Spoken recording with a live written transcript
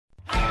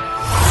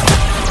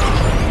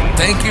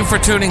Thank you for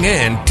tuning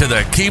in to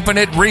the Keeping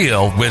It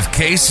Real with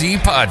KC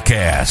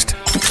podcast,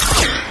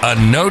 a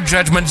no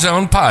judgment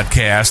zone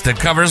podcast that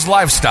covers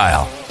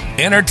lifestyle,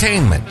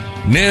 entertainment,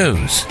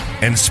 news,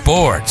 and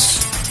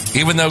sports.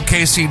 Even though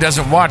KC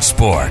doesn't watch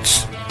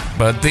sports,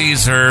 but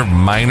these are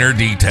minor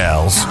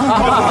details.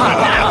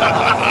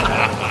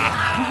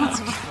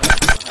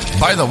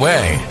 By the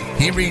way,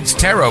 he reads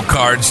tarot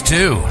cards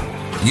too.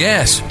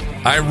 Yes,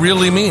 I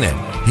really mean it.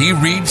 He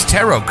reads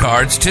tarot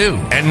cards too.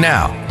 And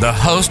now, the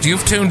host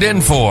you've tuned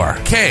in for,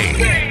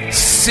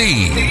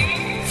 KC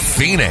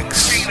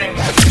Phoenix.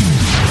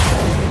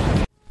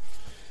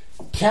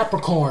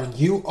 Capricorn,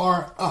 you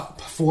are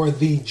up for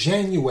the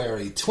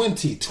January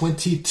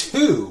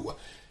 2022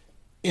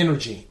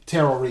 energy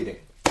tarot reading,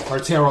 or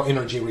tarot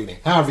energy reading,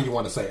 however you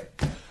want to say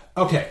it.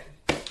 Okay,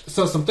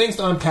 so some things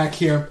to unpack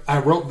here. I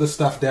wrote this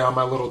stuff down,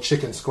 my little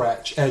chicken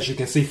scratch, as you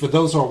can see. For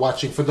those who are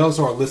watching, for those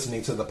who are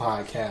listening to the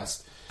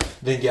podcast,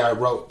 then yeah, I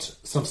wrote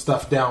some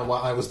stuff down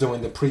while I was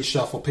doing the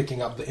pre-shuffle,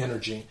 picking up the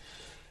energy.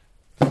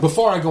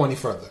 Before I go any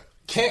further,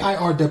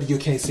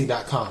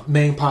 KIRWKC.com,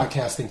 main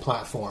podcasting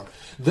platform.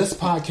 This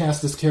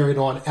podcast is carried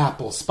on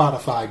Apple,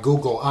 Spotify,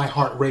 Google,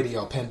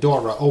 iHeartRadio,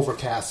 Pandora,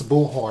 Overcast,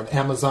 Bullhorn,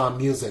 Amazon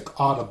Music,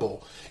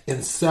 Audible,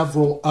 and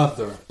several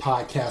other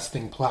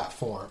podcasting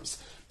platforms.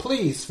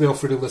 Please feel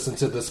free to listen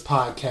to this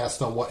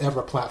podcast on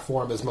whatever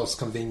platform is most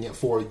convenient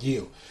for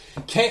you.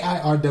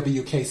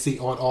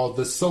 KIRWKC on all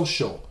the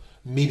social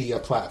media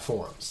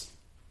platforms.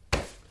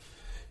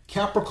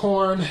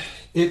 Capricorn,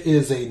 it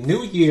is a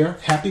new year.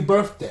 Happy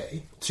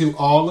birthday to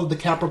all of the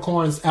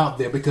Capricorns out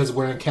there, because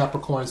we're in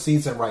Capricorn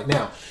season right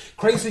now.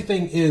 Crazy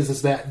thing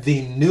is that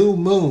the new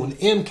moon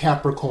in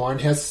Capricorn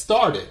has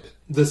started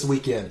this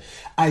weekend.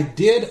 I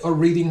did a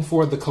reading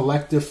for the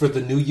collective for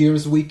the New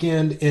Year's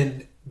weekend,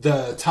 and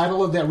the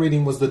title of that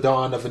reading was The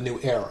Dawn of a New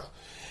Era.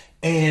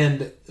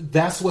 And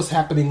that's what's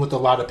happening with a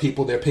lot of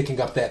people. They're picking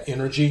up that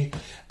energy.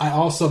 I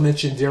also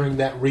mentioned during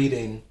that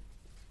reading,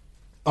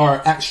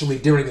 or actually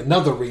during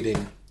another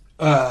reading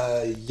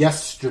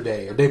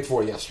yesterday or day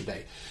before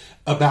yesterday,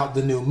 about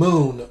the new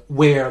moon,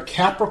 where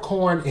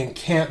Capricorn and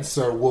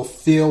Cancer will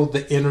feel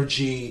the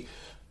energy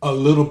a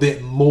little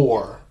bit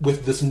more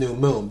with this new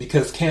moon,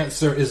 because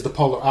Cancer is the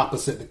polar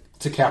opposite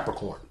to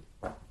Capricorn.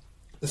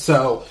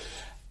 So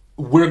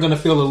we're going to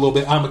feel it a little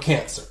bit. I'm a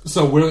Cancer,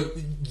 so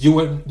you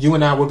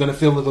and I, we're going to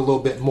feel it a little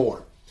bit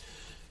more.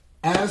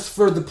 As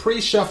for the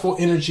pre-shuffle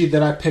energy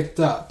that I picked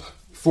up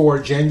for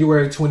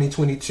January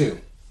 2022,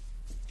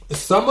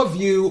 some of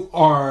you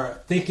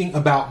are thinking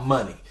about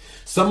money.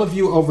 Some of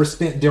you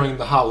overspent during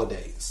the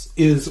holidays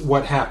is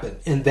what happened,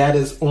 and that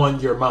is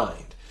on your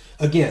mind.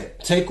 Again,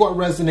 take what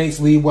resonates,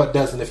 leave what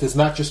doesn't. If it's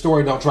not your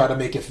story, don't try to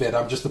make it fit.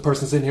 I'm just the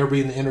person sitting here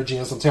reading the energy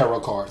and some tarot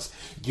cards.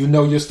 You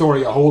know your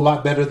story a whole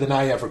lot better than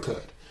I ever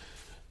could.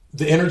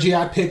 The energy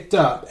I picked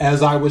up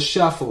as I was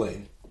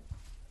shuffling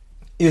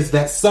is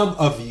that some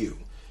of you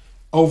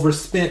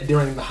overspent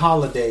during the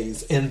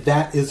holidays, and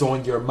that is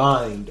on your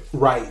mind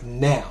right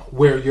now,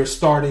 where you're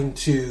starting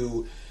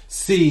to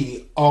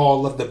see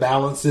all of the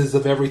balances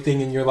of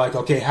everything, and you're like,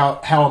 okay, how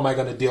am I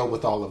going to deal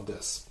with all of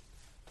this?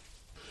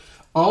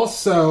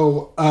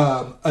 Also,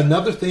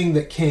 another thing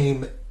that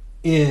came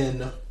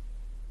in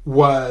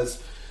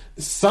was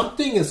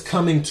something is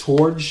coming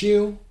towards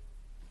you,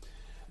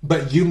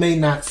 but you may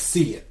not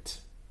see it.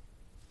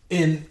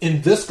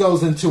 And this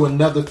goes into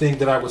another thing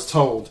that I was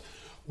told,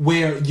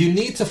 where you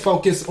need to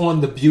focus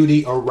on the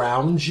beauty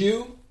around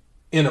you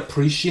and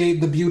appreciate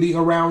the beauty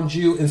around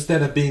you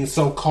instead of being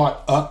so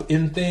caught up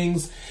in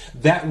things.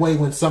 That way,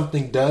 when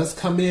something does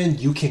come in,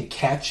 you can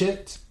catch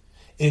it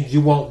and you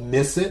won't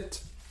miss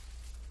it.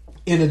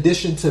 In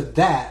addition to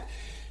that,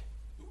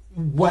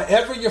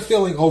 whatever you're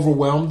feeling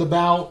overwhelmed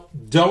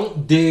about,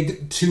 don't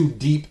dig too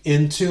deep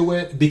into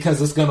it,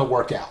 because it's going to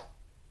work out.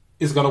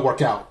 It's going to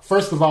work out.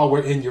 First of all,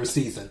 we're in your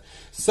season.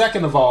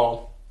 Second of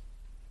all,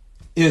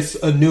 it's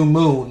a new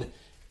moon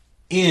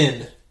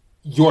in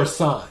your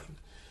sign.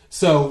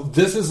 So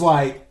this is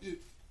like,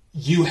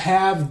 you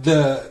have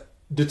the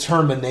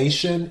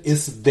determination,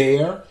 it's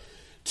there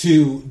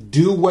to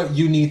do what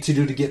you need to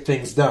do to get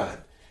things done.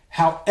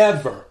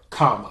 However,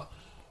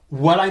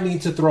 what I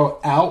need to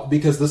throw out,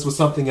 because this was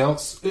something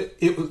else,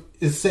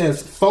 it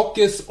says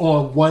focus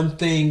on one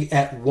thing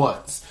at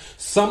once.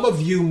 Some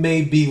of you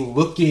may be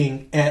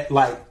looking at,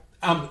 like,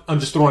 I'm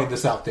just throwing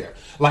this out there,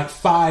 like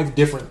 5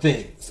 different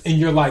things. And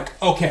you're like,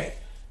 okay,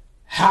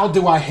 how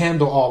do I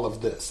handle all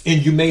of this?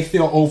 And you may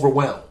feel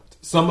overwhelmed.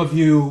 Some of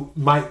you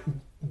might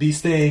be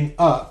staying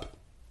up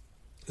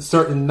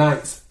certain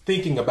nights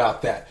thinking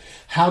about that.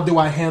 How do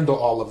I handle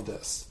all of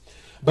this?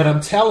 But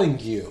I'm telling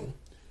you,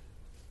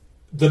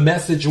 the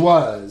message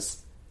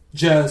was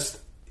just,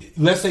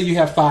 let's say you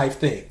have 5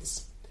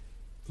 things.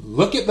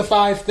 Look at the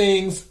 5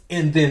 things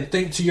and then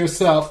think to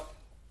yourself,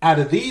 out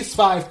of these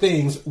 5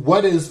 things,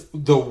 what is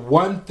the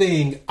one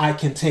thing I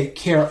can take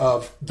care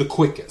of the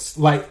quickest?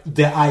 Like,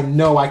 that I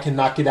know I can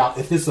knock it out.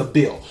 If it's a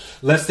bill,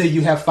 let's say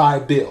you have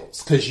 5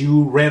 bills because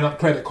you ran up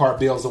credit card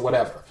bills or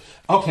whatever.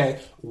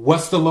 Okay,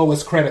 what's the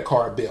lowest credit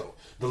card bill?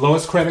 The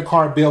lowest credit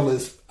card bill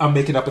is, I'm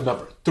making up a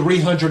number,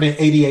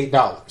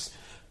 $388.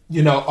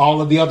 You know,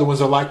 all of the other ones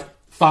are like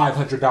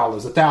 $500,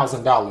 $1,000,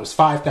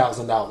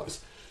 $5,000.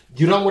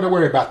 You don't want to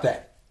worry about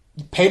that.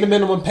 You pay the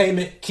minimum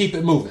payment, keep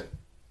it moving.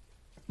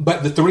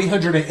 But the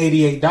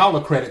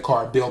 $388 credit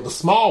card bill, the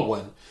small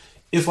one,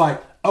 is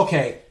like,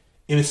 okay,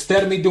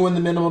 instead of me doing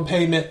the minimum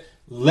payment,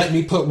 let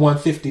me put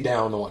 $150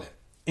 down on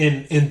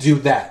it and do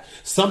that.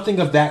 Something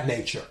of that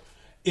nature.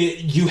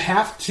 You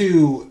have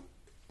to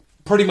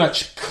pretty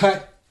much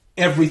cut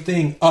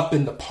everything up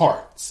into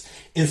parts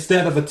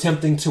instead of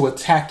attempting to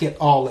attack it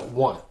all at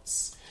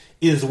once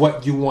is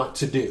what you want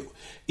to do.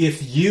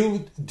 If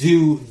you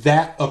do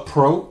that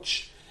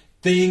approach,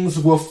 things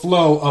will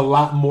flow a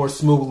lot more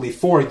smoothly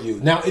for you.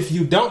 Now, if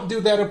you don't do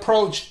that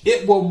approach,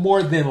 it will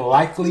more than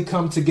likely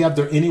come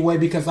together anyway,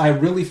 because I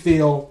really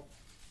feel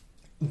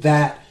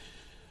that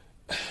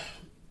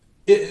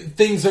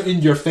things are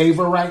in your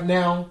favor right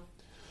now.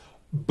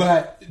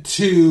 But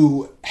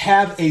to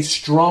have a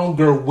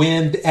stronger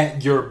wind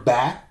at your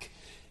back,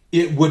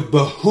 it would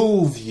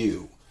behoove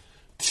you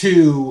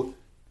to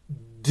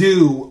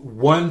do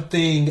one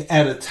thing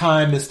at a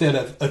time instead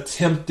of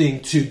attempting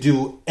to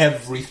do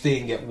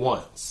everything at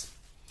once.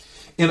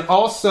 And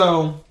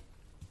also,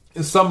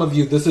 some of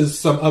you, this is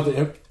some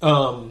other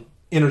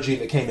energy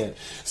that came in.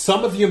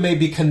 Some of you may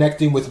be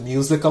connecting with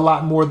music a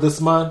lot more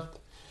this month,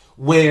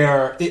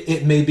 where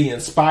it may be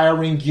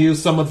inspiring you.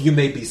 Some of you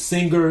may be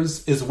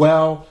singers as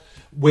well,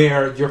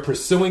 where you're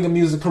pursuing a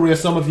music career.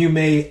 Some of you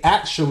may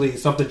actually,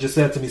 something just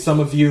said to me,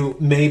 some of you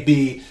may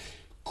be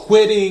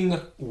quitting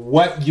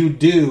what you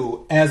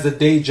do as a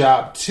day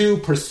job to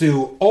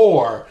pursue,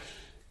 or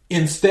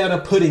instead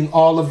of putting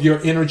all of your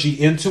energy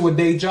into a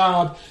day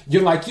job,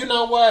 you're like, you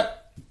know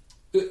what?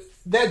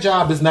 That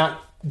job is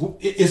not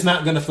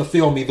going to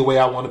fulfill me the way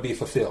I want to be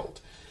fulfilled.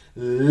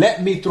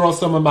 Let me throw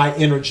some of my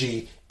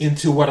energy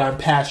into what I'm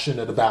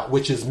passionate about,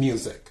 which is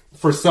music.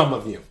 For some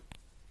of you,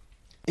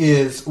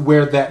 is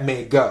where that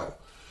may go.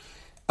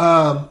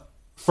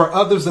 For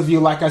others of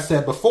you, like I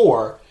said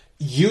before,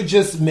 you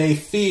just may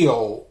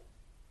feel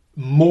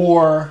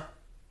more,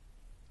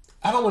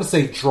 I don't want to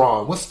say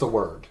drawn. What's the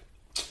word?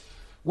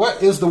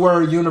 What is the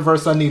word,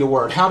 universe? I need a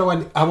word. How do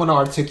I want to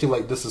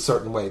articulate this a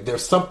certain way?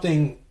 There's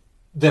something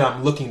that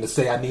I'm looking to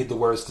say. I need the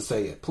words to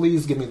say it.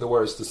 Please give me the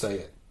words to say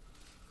it.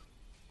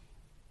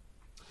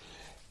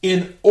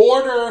 In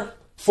order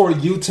for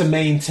you to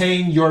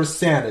maintain your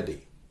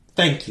sanity,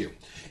 thank you.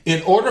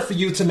 In order for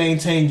you to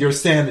maintain your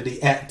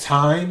sanity at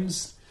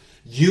times,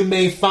 you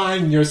may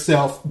find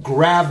yourself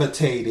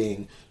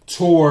gravitating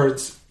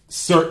towards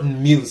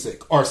certain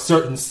music or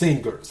certain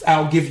singers.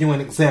 I'll give you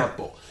an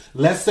example.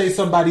 Let's say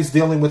somebody's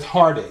dealing with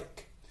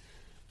heartache.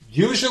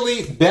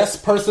 Usually,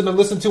 best person to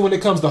listen to when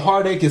it comes to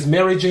heartache is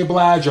Mary J.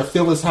 Blige or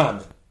Phyllis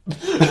Hyman.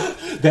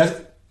 That's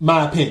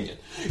my opinion.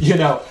 You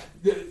know,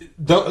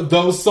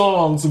 those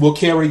songs will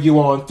carry you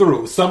on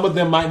through. Some of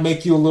them might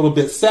make you a little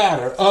bit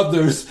sadder.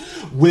 Others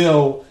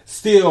will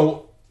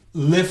still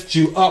lift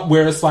you up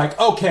where it's like,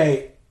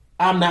 okay,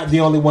 I'm not the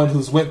only one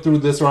who's went through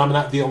this, or I'm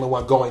not the only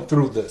one going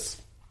through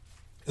this.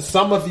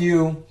 Some of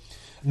you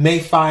may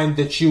find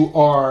that you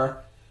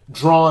are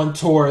drawn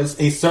towards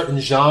a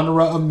certain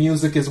genre of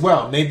music as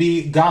well.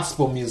 Maybe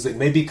gospel music,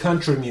 maybe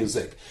country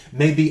music,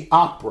 maybe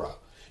opera.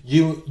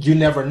 You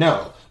never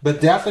know. But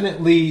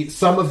definitely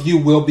some of you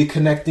will be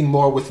connecting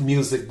more with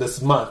music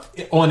this month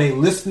on a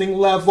listening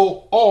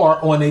level or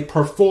on a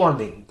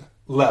performing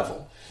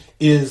level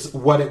is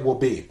what it will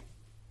be.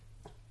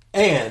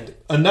 And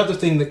another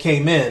thing that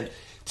came in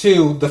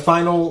to the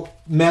final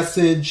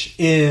message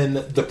in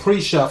the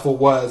pre-shuffle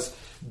was,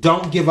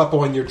 don't give up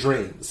on your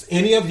dreams.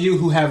 Any of you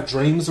who have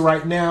dreams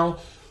right now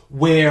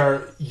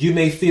where you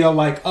may feel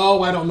like,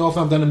 oh, I don't know if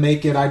I'm going to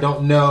make it. I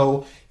don't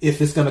know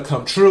if it's going to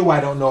come true. I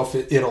don't know if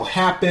it'll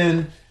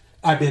happen.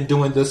 I've been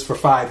doing this for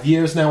 5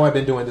 years now. I've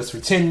been doing this for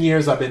 10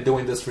 years. I've been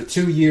doing this for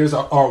 2 years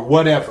or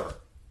whatever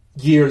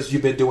years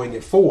you've been doing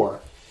it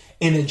for.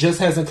 And it just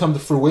hasn't come to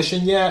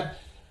fruition yet.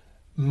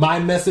 My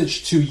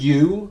message to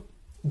you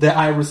that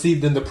I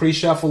received in the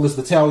pre-shuffle is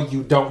to tell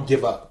you, don't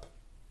give up.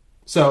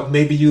 So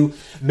maybe you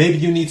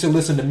need to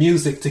listen to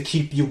music to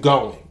keep you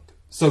going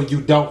so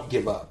you don't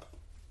give up.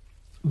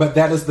 But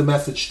that is the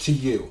message to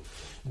you.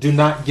 Do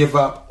not give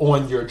up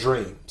on your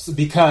dreams,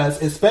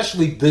 because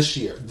especially this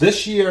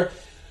year,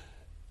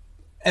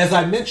 as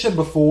I mentioned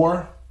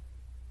before,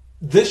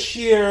 this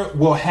year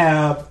will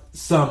have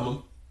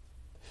some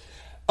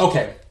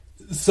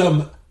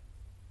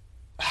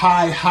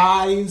high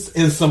highs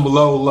and some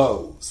low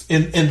lows.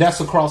 And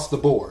that's across the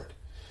board.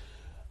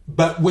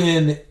 But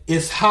when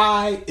it's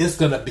high, it's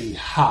going to be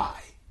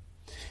high.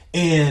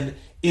 And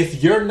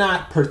if you're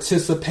not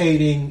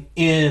participating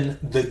in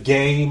the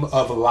game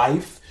of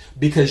life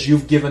because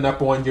you've given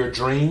up on your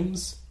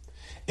dreams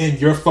and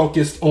you're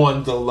focused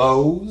on the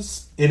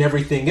lows and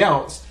everything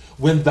else,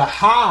 when the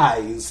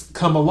highs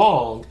come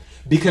along,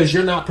 because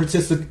you're not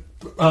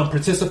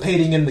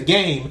participating in the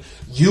game,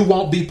 you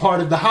won't be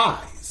part of the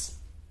highs.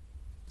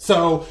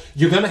 So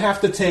you're going to have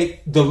to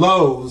take the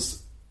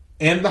lows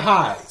and the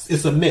highs.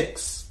 It's a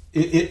mix.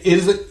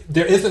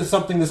 There isn't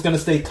something that's going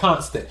to stay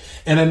constant.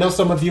 And I know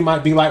some of you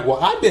might be like, well,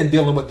 I've been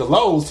dealing with the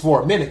lows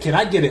for a minute. Can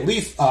I get at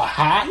least a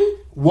high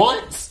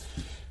once?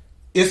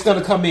 It's going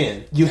to come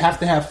in. You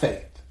have to have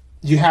faith.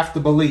 You have to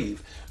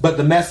believe. But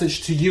the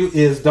message to you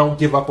is don't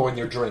give up on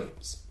your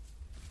dreams.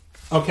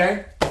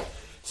 Okay?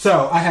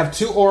 So I have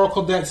 2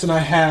 oracle decks and I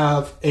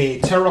have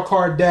a tarot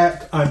card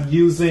deck. I'm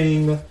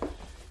using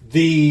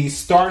the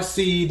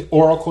Starseed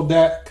oracle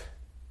deck.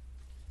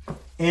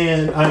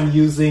 And I'm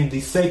using the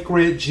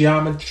Sacred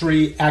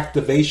Geometry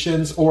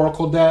Activations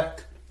Oracle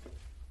deck.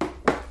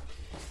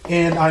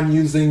 And I'm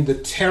using the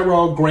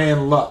Tarot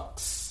Grand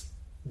Lux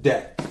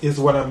deck is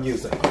what I'm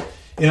using.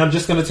 And I'm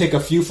just going to take a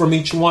few from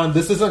each one.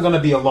 This isn't going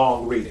to be a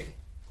long reading.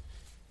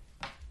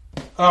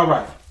 All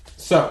right.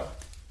 So,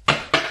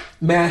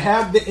 may I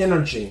have the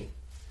energy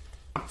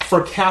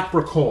for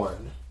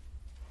Capricorn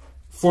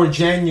for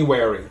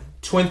January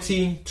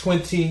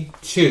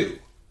 2022?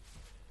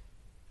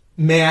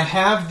 May I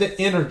have the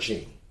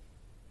energy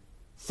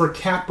for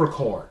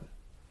Capricorn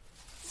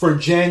for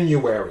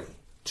January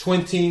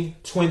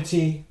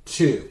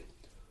 2022?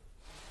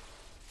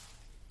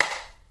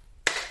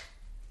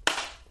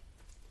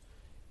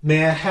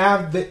 May I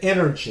have the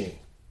energy?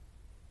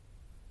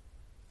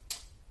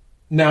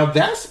 Now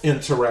that's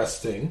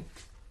interesting.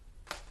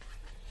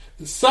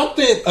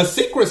 A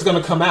secret's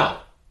going to come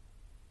out.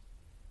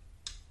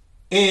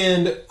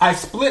 And I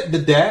split the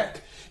deck.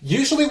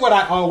 Usually what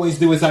I always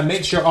do is I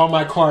make sure all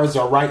my cards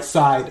are right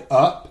side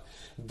up.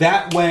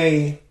 That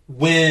way,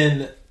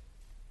 when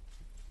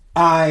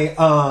I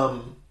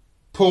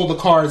pull the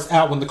cards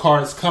out, when the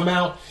cards come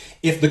out,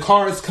 if the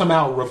cards come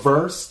out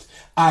reversed,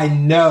 I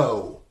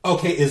know,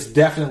 okay, it's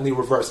definitely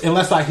reversed,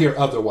 unless I hear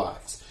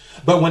otherwise.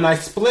 But when I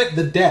split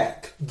the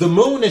deck, the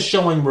moon is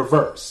showing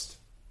reversed.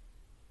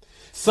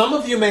 Some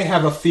of you may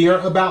have a fear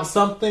about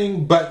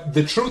something, but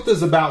the truth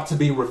is about to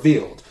be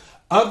revealed.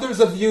 Others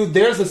of you,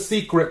 there's a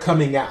secret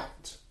coming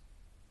out.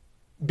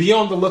 Be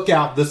on the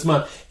lookout this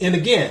month. And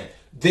again,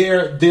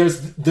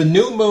 there's the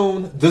new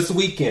moon this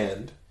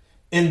weekend,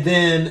 and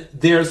then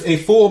there's a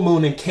full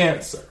moon in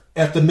Cancer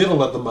at the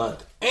middle of the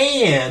month.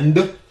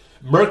 And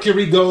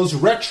Mercury goes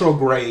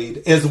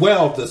retrograde as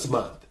well this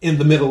month, in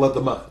the middle of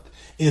the month.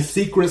 And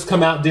secrets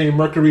come out during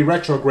Mercury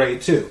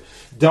retrograde too.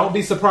 Don't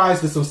be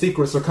surprised if some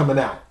secrets are coming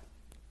out.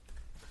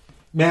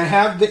 May I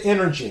have the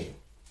energy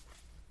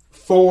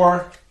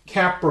for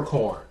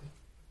Capricorn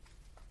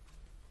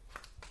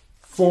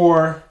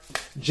for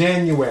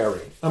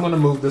January? I'm going to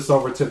move this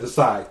over to the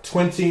side.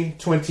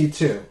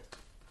 2022.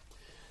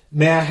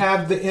 May I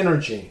have the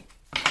energy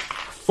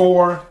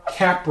for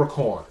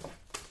Capricorn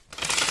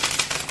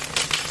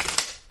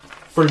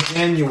for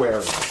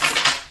January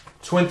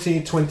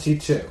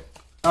 2022?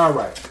 All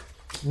right.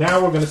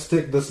 Now we're going to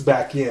stick this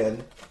back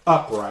in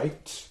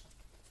upright.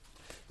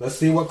 Let's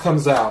see what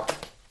comes out.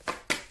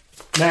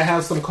 May I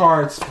have some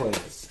cards,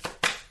 please?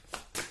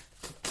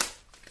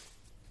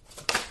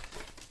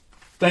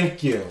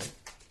 Thank you.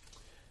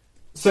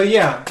 So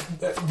yeah,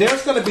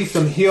 there's going to be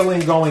some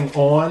healing going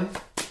on.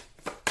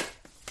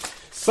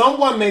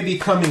 Someone may be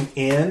coming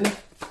in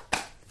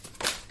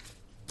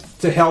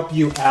to help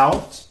you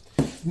out.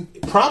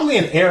 Probably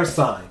an air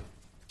sign.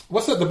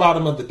 What's at the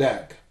bottom of the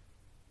deck?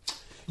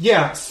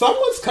 Yeah,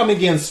 someone's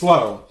coming in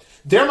slow.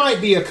 There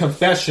might be a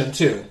confession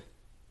too.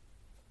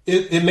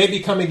 It may be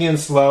coming in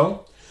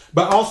slow.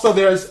 But also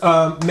there's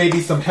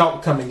maybe some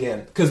help coming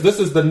in. Because this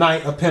is the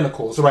Knight of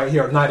Pentacles right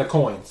here, Knight of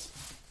Coins.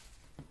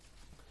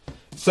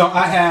 So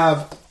I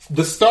have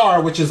the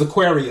Star, which is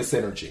Aquarius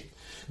energy.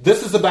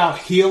 This is about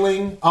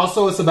healing.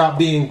 Also, it's about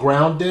being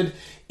grounded.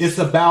 It's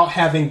about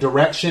having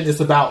direction. It's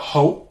about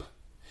hope.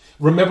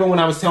 Remember when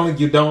I was telling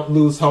you, don't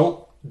lose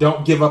hope.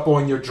 Don't give up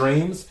on your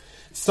dreams.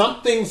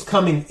 Something's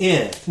coming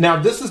in.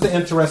 Now, this is the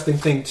interesting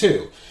thing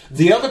too.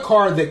 The other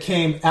card that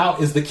came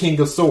out is the King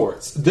of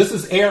Swords. This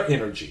is air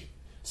energy.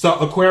 So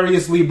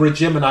Aquarius, Libra,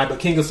 Gemini, but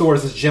King of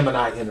Swords is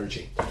Gemini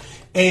energy.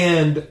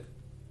 And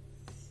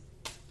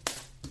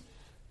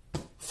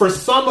for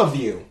some of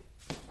you,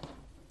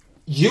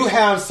 you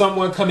have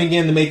someone coming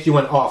in to make you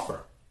an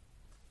offer.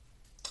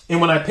 And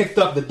when I picked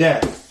up the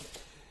deck,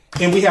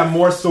 and we have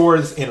more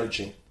Swords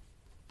energy.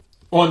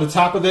 On the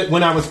top of it,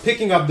 when I was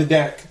picking up the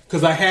deck,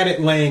 because I had it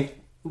laying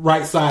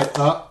right side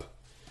up,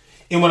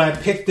 and when I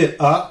picked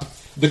it up,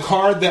 the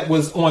card that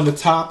was on the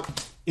top,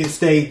 it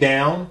stayed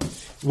down,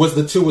 was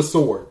the Two of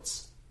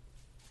Swords.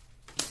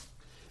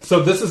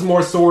 So this is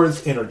more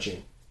Swords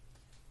energy.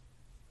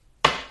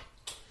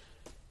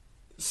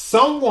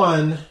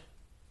 Someone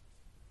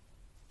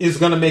is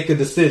going to make a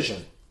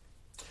decision.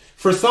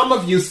 For some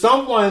of you,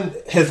 someone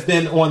has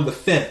been on the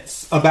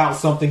fence about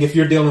something if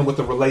you're dealing with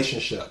a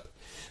relationship.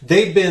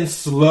 They've been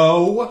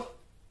slow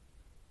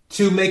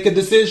to make a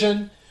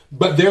decision,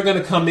 but they're going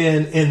to come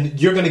in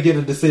and you're going to get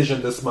a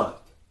decision this month,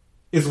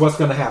 is what's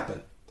going to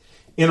happen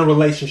in a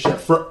relationship.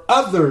 For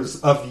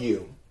others of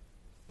you,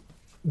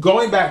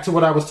 going back to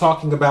what I was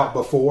talking about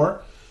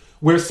before,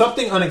 where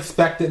something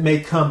unexpected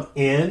may come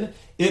in,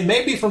 it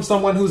may be from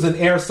someone who's an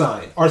air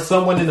sign or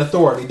someone in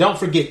authority. Don't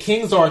forget,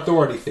 kings are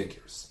authority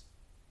figures.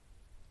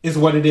 is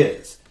what it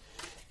is.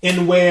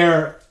 And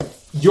where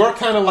you're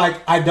kind of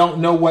like, I don't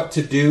know what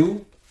to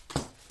do,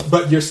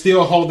 but you're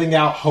still holding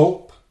out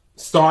hope,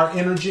 star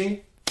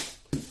energy.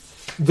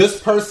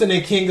 This person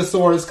in King of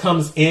Swords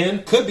comes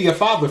in, could be a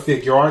father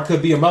figure or it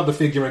could be a mother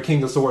figure in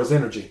King of Swords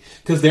energy,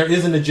 because there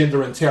isn't a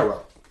gender in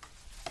tarot.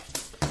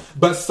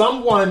 But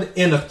someone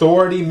in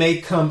authority may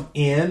come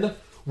in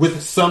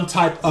with some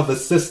type of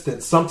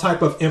assistance, some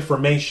type of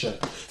information.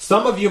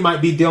 Some of you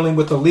might be dealing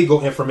with the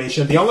legal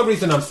information. The only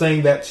reason I'm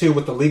saying that too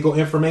with the legal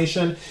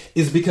information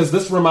is because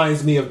this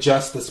reminds me of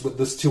justice with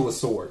this Two of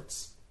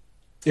Swords.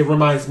 It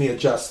reminds me of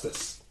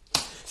justice.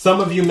 Some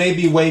of you may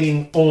be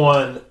waiting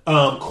on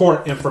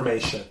court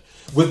information.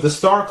 With the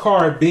star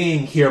card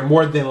being here,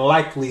 more than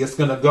likely it's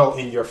going to go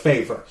in your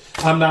favor.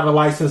 I'm not a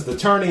licensed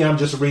attorney. I'm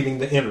just reading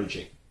the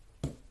energy,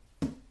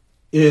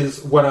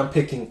 is what I'm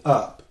picking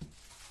up.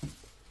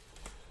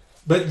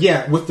 But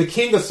yeah, with the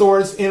King of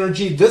Swords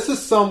energy, this is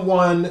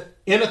someone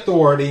in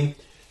authority.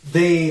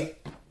 They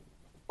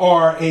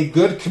are a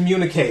good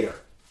communicator,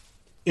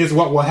 is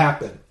what will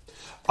happen.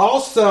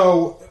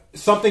 Also,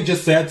 something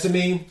just said to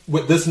me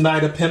with this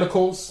Knight of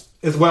Pentacles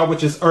as well,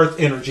 which is Earth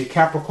energy,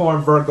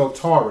 Capricorn, Virgo,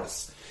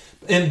 Taurus.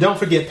 And don't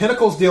forget,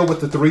 Pentacles deal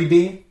with the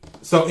 3D.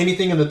 So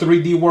anything in the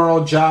 3D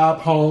world, job,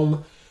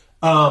 home,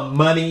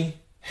 money,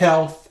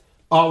 health,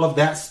 all of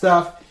that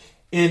stuff.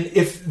 And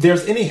if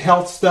there's any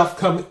health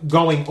stuff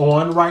going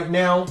on right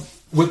now,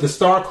 with the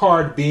star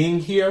card being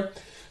here,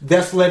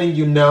 that's letting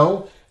you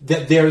know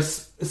that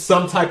there's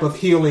some type of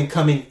healing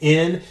coming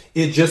in.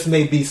 It just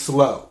may be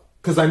slow.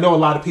 Because I know a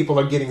lot of people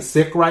are getting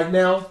sick right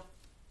now.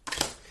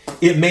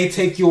 It may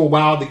take you a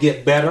while to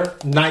get better.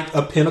 Knight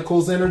of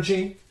Pentacles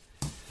energy.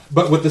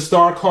 But with the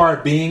star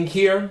card being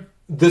here,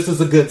 this is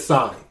a good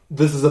sign.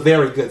 This is a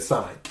very good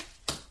sign.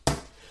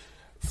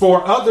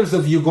 For others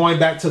of you, going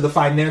back to the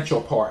financial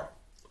part,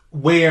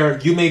 where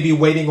you may be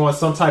waiting on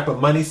some type of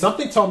money,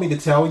 something told me to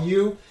tell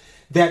you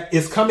that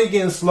it's coming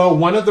in slow.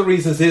 One of the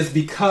reasons is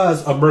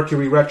because of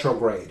Mercury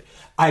retrograde.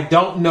 I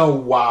don't know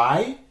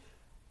why.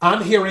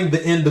 I'm hearing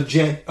the end of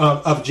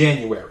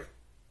January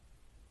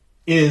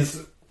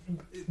is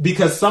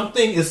because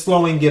something is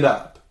slowing it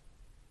up,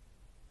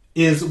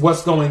 is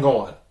what's going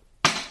on.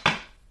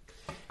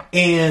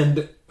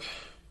 And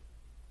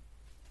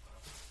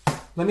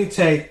I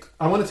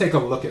want to take a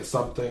look at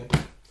something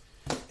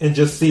and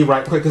just see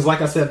right quick, because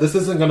like I said, this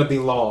isn't going to be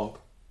long.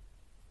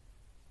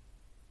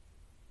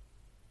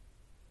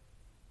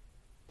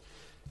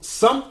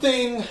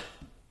 Something...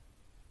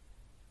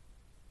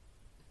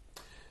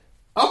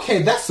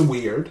 Okay, that's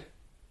weird.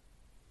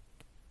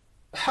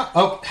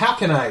 How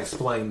can I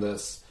explain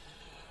this?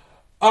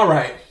 All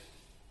right.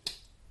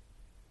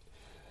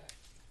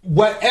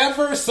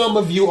 Whatever some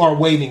of you are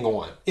waiting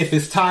on, if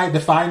it's tied to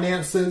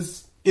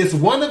finances, it's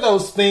one of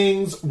those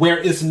things where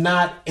it's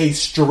not a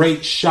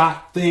straight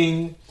shot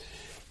thing.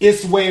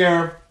 It's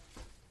where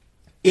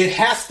it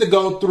has to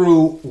go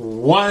through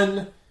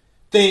one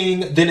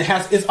thing, then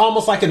it's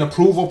almost like an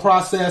approval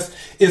process.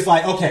 It's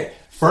like, okay,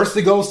 first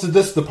it goes to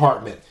this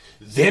department,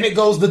 then it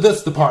goes to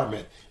this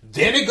department,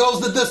 then it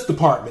goes to this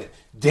department,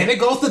 then it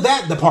goes to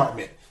that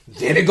department,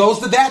 then it goes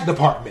to that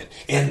department,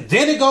 and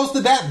then it goes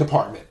to that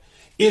department.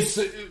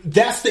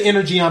 That's the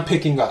energy I'm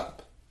picking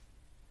up.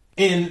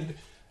 And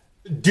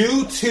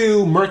due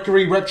to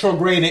Mercury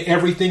retrograde and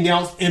everything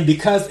else, and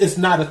because it's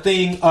not a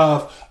thing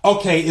of,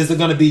 okay, is it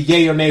going to be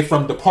yay or nay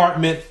from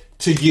department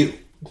to you?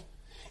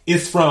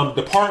 It's from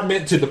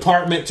department to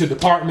department to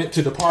department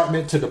to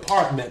department to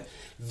department,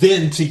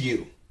 then to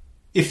you.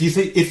 If you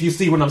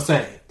see what I'm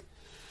saying.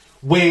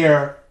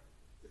 Where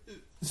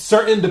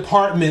certain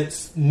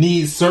departments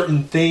need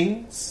certain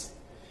things,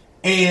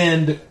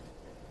 and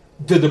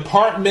the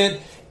department,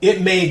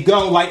 it may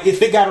go, like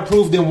if it got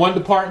approved in one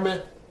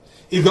department,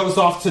 it goes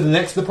off to the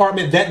next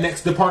department. That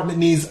next department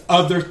needs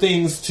other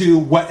things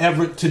to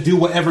do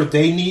whatever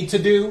they need to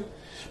do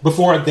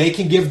before they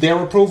can give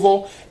their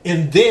approval.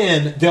 And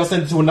then they'll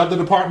send it to another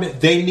department.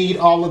 They need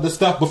all of the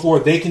stuff before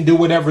they can do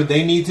whatever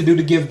they need to do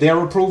to give their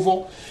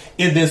approval.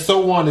 And then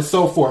so on and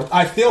so forth.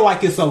 I feel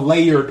like it's a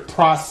layered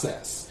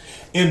process.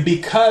 And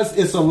because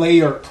it's a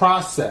layered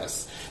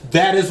process,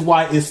 that is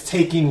why it's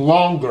taking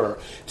longer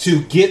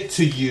to get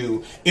to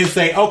you and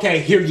say, okay,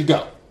 here you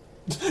go.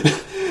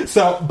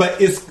 So,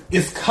 but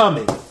it's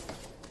coming.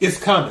 It's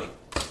coming.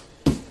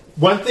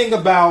 One thing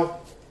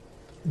about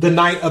the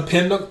Knight of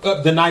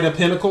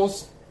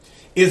Pentacles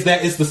is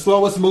that it's the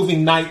slowest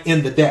moving knight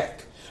in the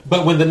deck.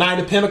 But when the Knight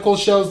of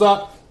Pentacles shows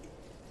up,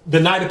 the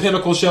Knight of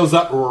Pentacles shows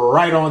up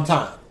right on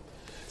time.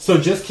 So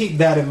just keep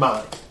that in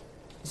mind.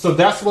 So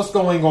that's what's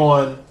going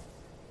on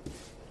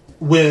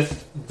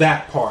with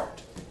that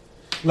part.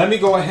 Let me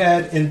go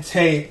ahead and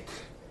take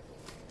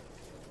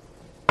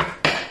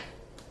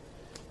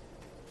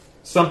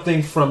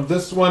something from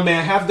this one. May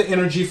I have the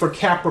energy for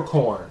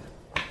Capricorn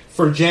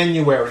for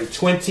January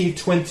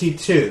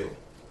 2022?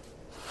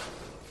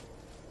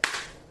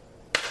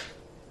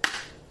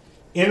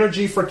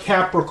 Energy for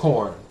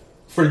Capricorn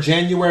for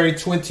January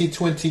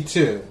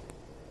 2022.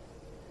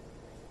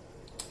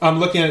 I'm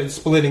looking at the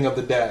splitting of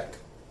the deck.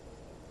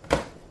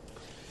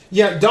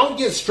 Yeah, don't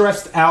get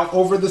stressed out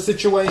over the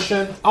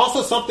situation.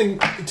 Also, something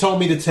told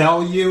me to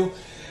tell you,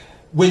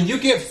 when you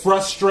get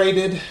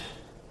frustrated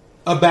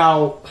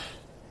about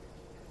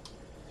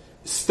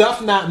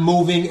stuff not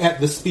moving at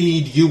the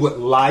speed you would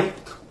like,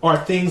 or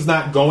things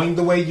not going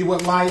the way you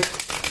would like,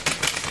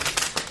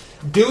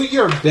 do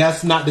your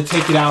best not to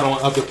take it out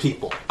on other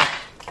people.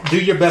 Do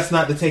your best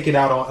not to take it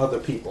out on other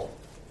people.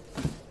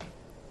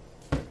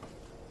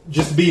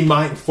 Just be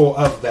mindful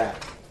of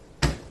that.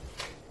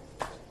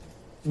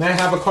 May I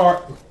have a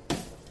card?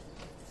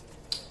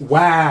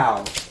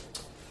 Wow.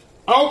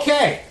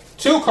 Okay,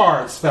 2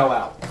 cards fell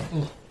out.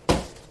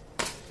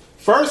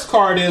 First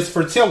card is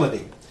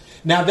fertility.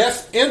 Now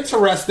that's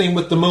interesting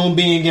with the moon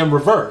being in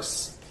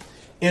reverse.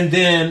 And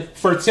then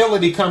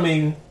fertility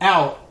coming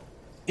out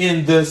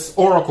in this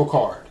oracle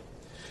card.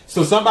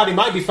 So somebody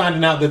might be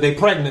finding out that they're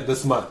pregnant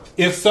this month.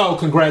 If so,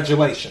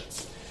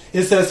 congratulations.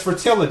 It says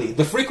fertility.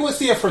 The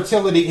frequency of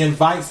fertility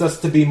invites us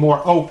to be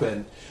more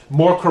open,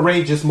 more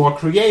courageous, more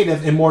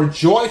creative, and more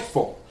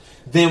joyful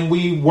than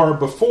we were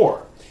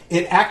before.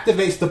 It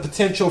activates the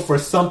potential for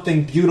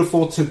something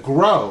beautiful to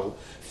grow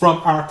from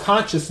our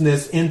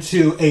consciousness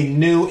into a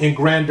new and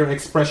grander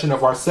expression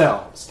of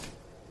ourselves.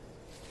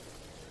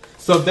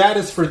 So that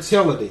is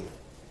fertility.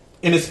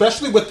 And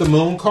especially with the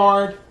moon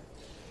card,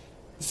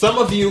 some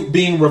of you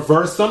being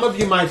reversed, some of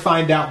you might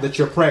find out that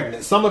you're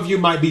pregnant. Some of you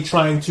might be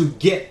trying to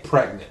get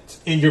pregnant.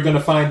 And you're going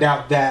to find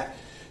out that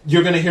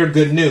you're going to hear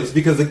good news.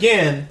 Because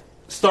again,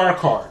 star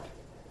card.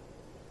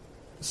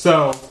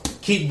 So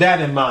keep that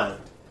in mind.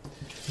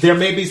 There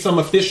may be some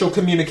official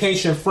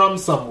communication from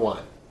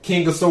someone.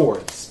 King of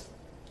Swords.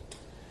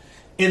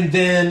 And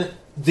then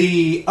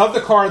the other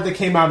card that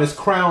came out is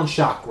Crown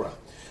Chakra.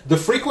 The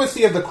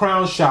frequency of the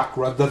Crown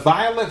Chakra, the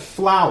violet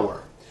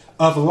flower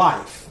of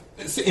life.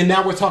 And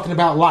now we're talking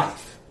about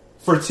life.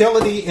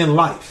 Fertility and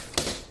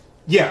life.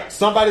 Yeah,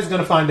 somebody's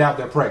going to find out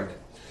they're pregnant.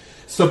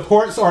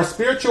 Supports our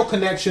spiritual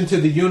connection to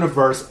the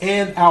universe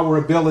and our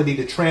ability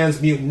to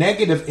transmute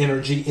negative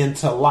energy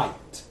into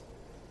light.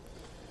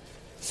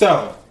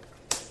 So,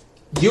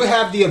 you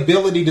have the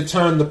ability to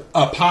turn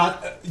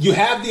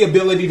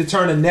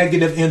a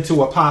negative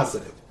into a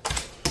positive.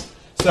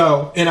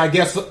 So, and I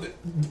guess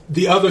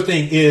the other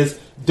thing is,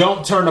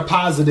 don't turn a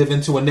positive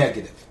into a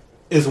negative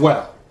as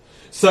well.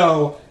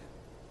 So,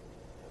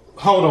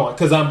 hold on,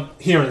 because I'm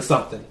hearing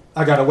something.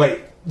 I gotta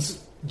wait.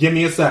 Give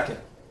me a second.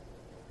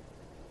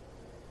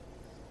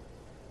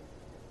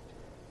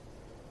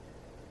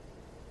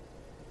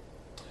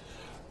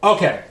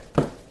 Okay.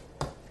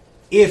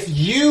 If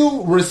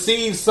you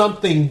receive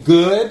something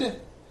good,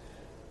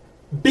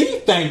 be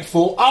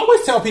thankful. I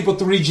always tell people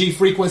 3G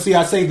frequency.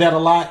 I say that a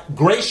lot.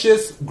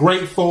 Gracious,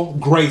 grateful,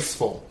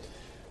 graceful.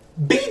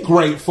 Be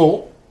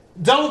grateful.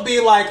 Don't be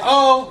like,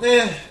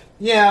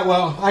 yeah,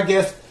 well, I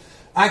guess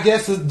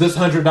this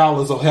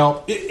 $100 will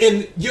help.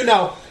 And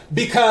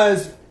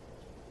because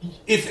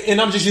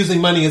and I'm just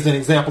using money as an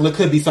example. It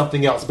could be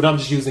something else, but I'm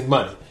just using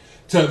money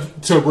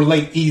to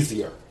relate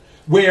easier.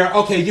 Where,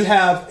 okay, you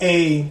have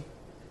a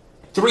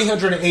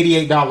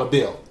 $388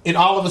 bill, and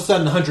all of a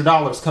sudden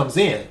 $100 comes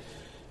in.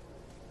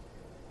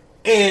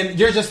 And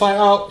you're just like,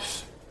 oh,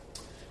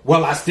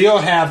 well, I still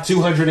have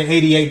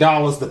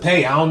 $288 to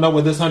pay. I don't know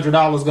what this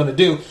 $100 is going to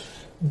do.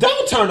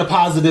 Don't turn a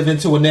positive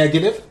into a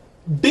negative.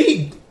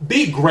 Be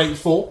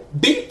grateful.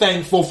 Be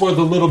thankful for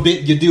the little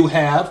bit you do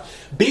have.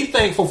 Be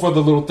thankful for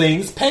the little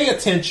things. Pay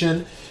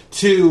attention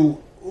to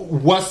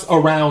what's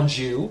around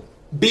you.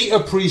 Be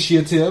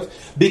appreciative,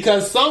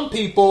 because some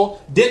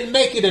people didn't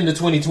make it into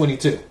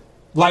 2022.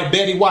 Like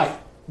Betty White.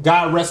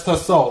 God rest her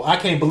soul. I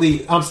can't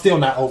believe I'm still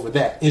not over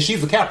that. And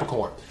she's a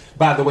Capricorn,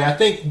 by the way. I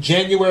think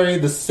January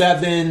the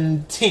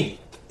 17th,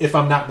 if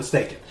I'm not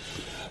mistaken.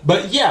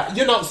 But yeah,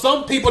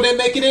 some people didn't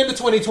make it into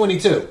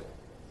 2022.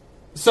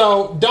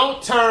 So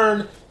don't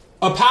turn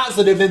a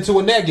positive into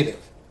a negative.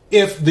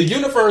 If the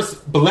universe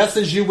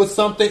blesses you with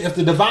something, if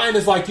the divine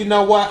is like, you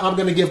know what, I'm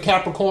going to give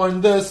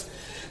Capricorn this,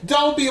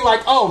 don't be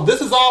like, oh,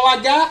 this is all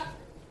I got.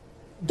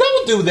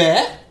 Don't do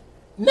that.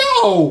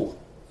 No.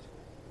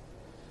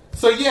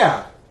 So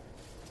yeah,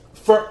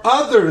 for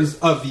others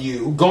of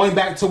you, going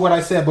back to what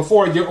I said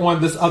before, you're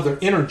on this other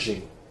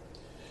energy.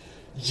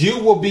 You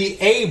will be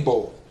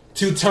able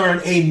to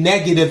turn a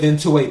negative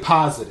into a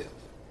positive.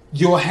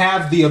 You'll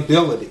have the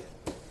ability.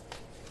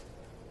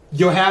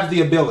 You'll have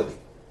the ability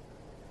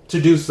to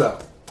do so.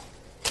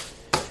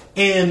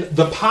 And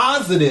the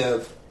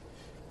positive,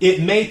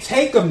 it may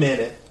take a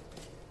minute,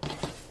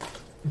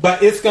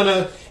 but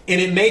and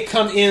it may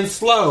come in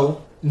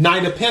slow,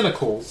 Knight of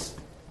Pentacles,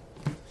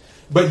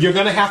 but you're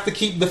going to have to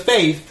keep the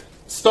faith.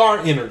 Star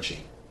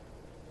energy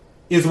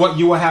is what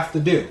you will have to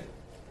do.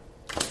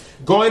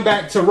 Going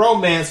back to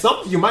romance, some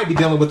of you might be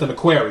dealing with an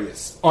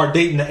Aquarius or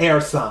dating an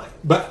air sign,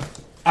 but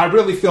I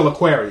really feel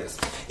Aquarius.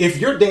 If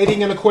you're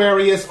dating an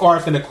Aquarius, or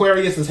if an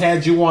Aquarius has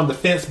had you on the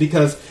fence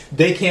because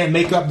they can't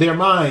make up their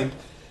mind,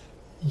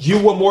 you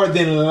will more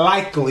than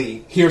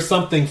likely hear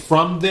something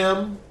from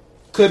them.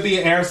 Could be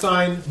an air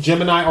sign,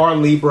 Gemini or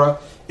Libra,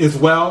 as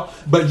well,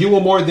 but you will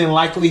more than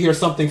likely hear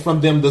something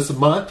from them this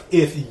month.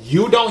 If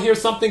you don't hear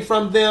something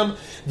from them,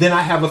 then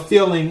I have a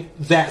feeling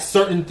that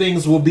certain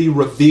things will be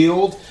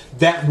revealed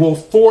that will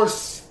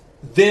force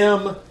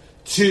them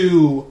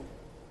to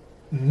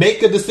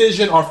make a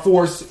decision or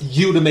force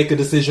you to make a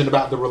decision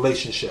about the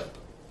relationship.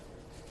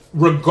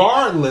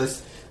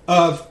 Regardless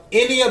of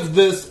any of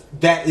this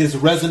that is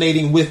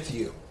resonating with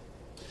you,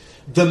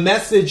 the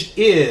message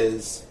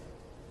is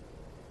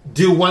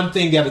do one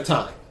thing at a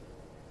time.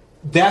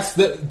 That's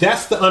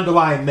the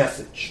underlying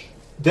message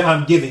that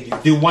I'm giving you.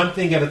 Do one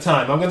thing at a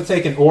time. I'm going to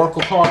take an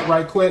oracle card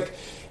right quick.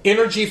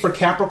 Energy for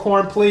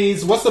Capricorn,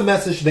 please. What's the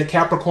message that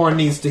Capricorn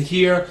needs to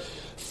hear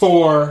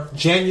for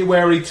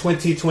January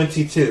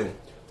 2022?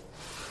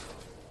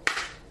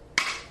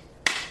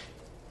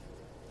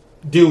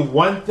 Do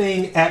one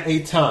thing at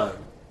a time.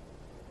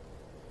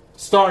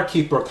 Star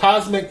Keeper,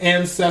 cosmic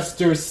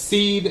ancestors,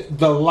 seed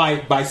the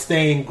light by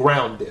staying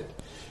grounded.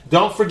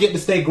 Don't forget to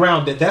stay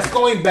grounded. That's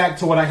going back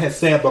to what I had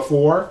said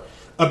before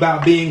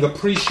about being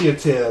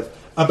appreciative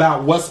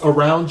about what's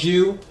around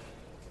you.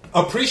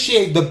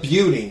 Appreciate the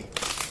beauty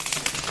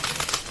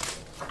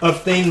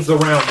of things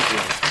around you.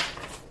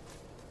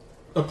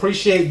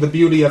 Appreciate the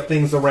beauty of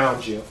things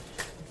around you.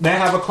 May I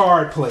have a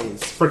card,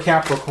 please, for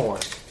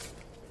Capricorn?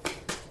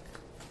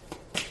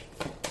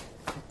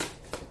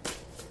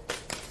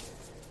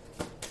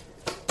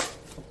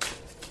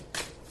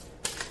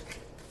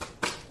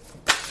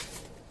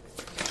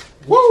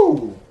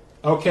 Woo!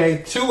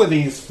 Okay, 2 of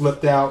these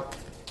flipped out.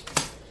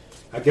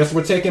 I guess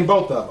we're taking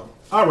both of them.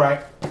 All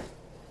right.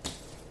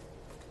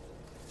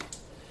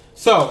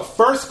 So,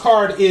 first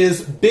card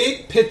is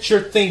big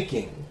picture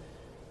thinking.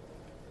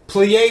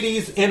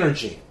 Pleiades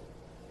energy.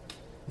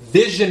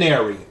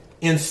 Visionary,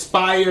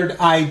 inspired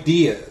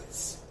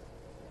ideas.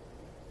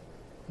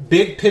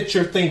 Big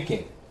picture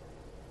thinking.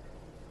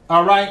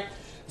 All right?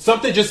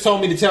 Something just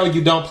told me to tell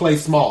you don't play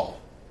small.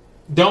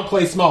 Don't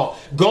play small.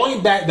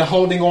 Going back to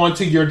holding on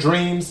to your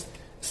dreams,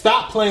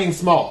 stop playing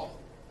small.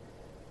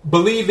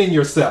 Believe in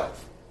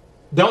yourself.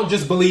 Don't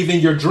just believe in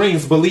your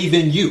dreams, believe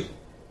in you.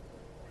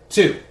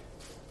 2.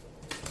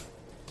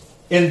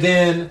 And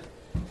then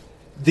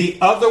the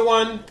other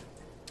one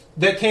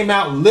that came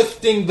out,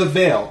 lifting the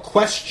veil,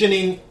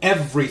 questioning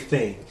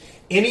everything.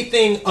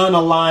 Anything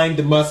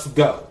unaligned must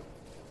go.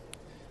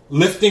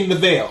 Lifting the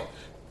veil.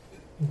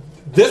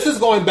 This is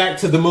going back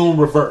to the moon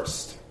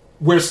reversed,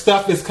 where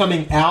stuff is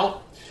coming out.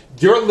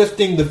 You're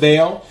lifting the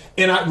veil.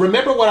 And I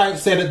remember what I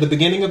said at the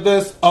beginning of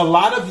this. A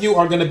lot of you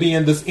are going to be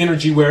in this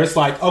energy where it's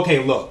like,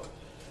 okay, look,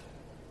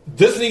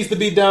 this needs to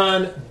be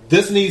done.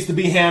 This needs to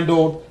be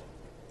handled.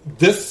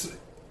 This,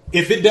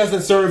 if it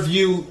doesn't serve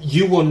you,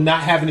 you will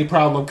not have any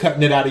problem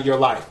cutting it out of your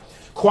life.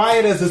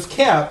 Quiet as it's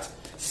kept,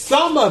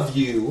 some of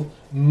you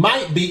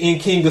might be in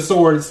King of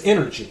Swords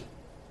energy,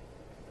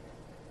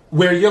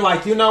 where you're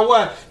like, you know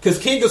what? Because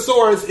King of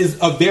Swords is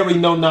a very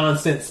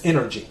no-nonsense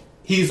energy.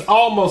 He's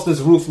almost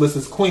as ruthless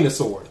as Queen of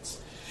Swords.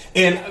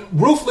 And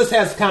ruthless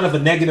has kind of a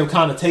negative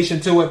connotation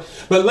to it.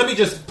 But let me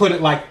just put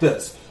it like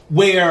this.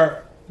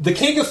 Where the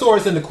King of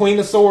Swords and the Queen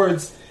of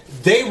Swords,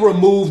 they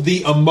remove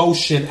the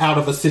emotion out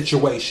of a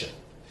situation.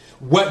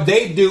 What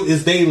they do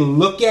is they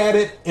look at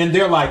it and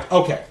they're like,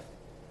 okay,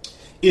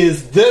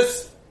 is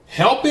this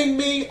helping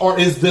me or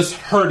is this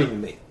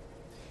hurting me?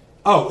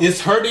 Oh,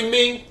 it's hurting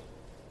me.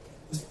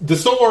 The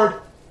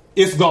sword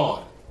is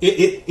gone.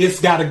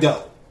 It's got to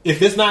go.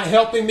 If it's not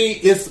helping me,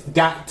 it's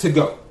got to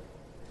go.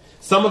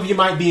 Some of you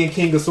might be in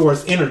King of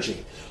Swords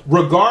energy.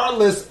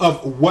 Regardless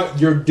of what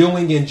you're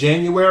doing in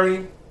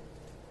January,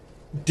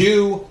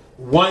 do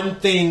one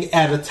thing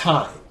at a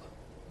time.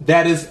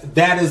 That is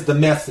the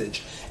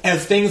message.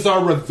 As things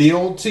are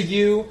revealed to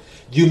you,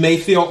 you may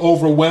feel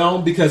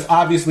overwhelmed because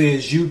obviously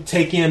as you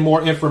take in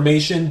more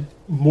information,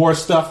 more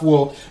stuff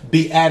will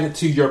be added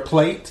to your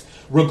plate.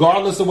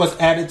 Regardless of what's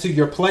added to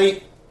your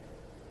plate,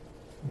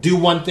 do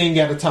one thing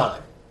at a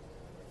time.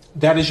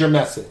 That is your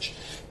message.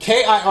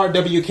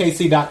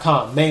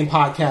 KIRWKC.com, main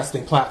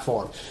podcasting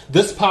platform.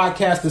 This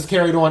podcast is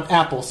carried on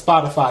Apple,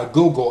 Spotify,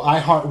 Google,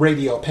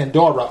 iHeartRadio,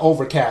 Pandora,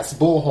 Overcast,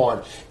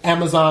 Bullhorn,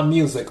 Amazon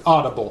Music,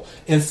 Audible,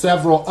 and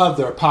several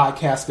other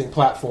podcasting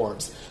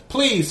platforms.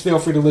 Please feel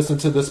free to listen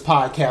to this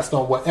podcast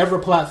on whatever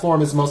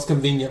platform is most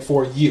convenient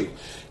for you.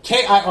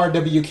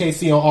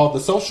 KIRWKC on all the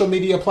social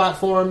media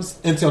platforms.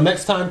 Until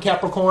next time,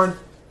 Capricorn,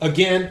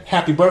 again,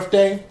 happy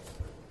birthday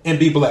and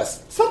be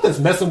blessed. Something's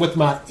messing with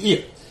my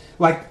ear.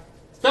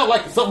 Felt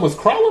like something was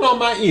crawling on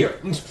my ear.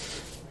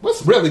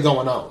 What's really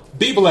going on?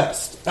 Be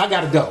blessed. I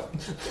gotta go.